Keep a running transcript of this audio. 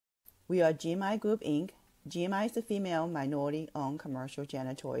We are GMI Group, Inc. GMI is a female minority-owned commercial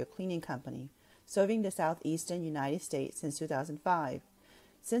janitorial cleaning company serving the southeastern United States since 2005.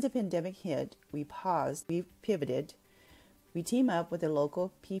 Since the pandemic hit, we paused, we pivoted. We team up with a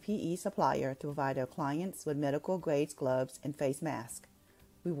local PPE supplier to provide our clients with medical-grade gloves and face masks.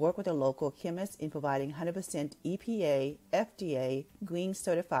 We work with a local chemist in providing 100% EPA, FDA, green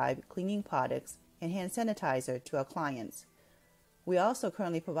certified cleaning products and hand sanitizer to our clients. We are also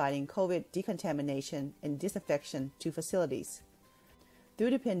currently providing COVID decontamination and disinfection to facilities. Through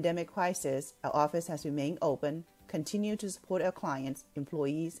the pandemic crisis, our office has remained open, continue to support our clients,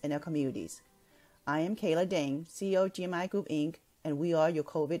 employees, and our communities. I am Kayla Dane, CEO of GMI Group, Inc., and we are your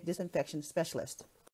COVID disinfection specialist.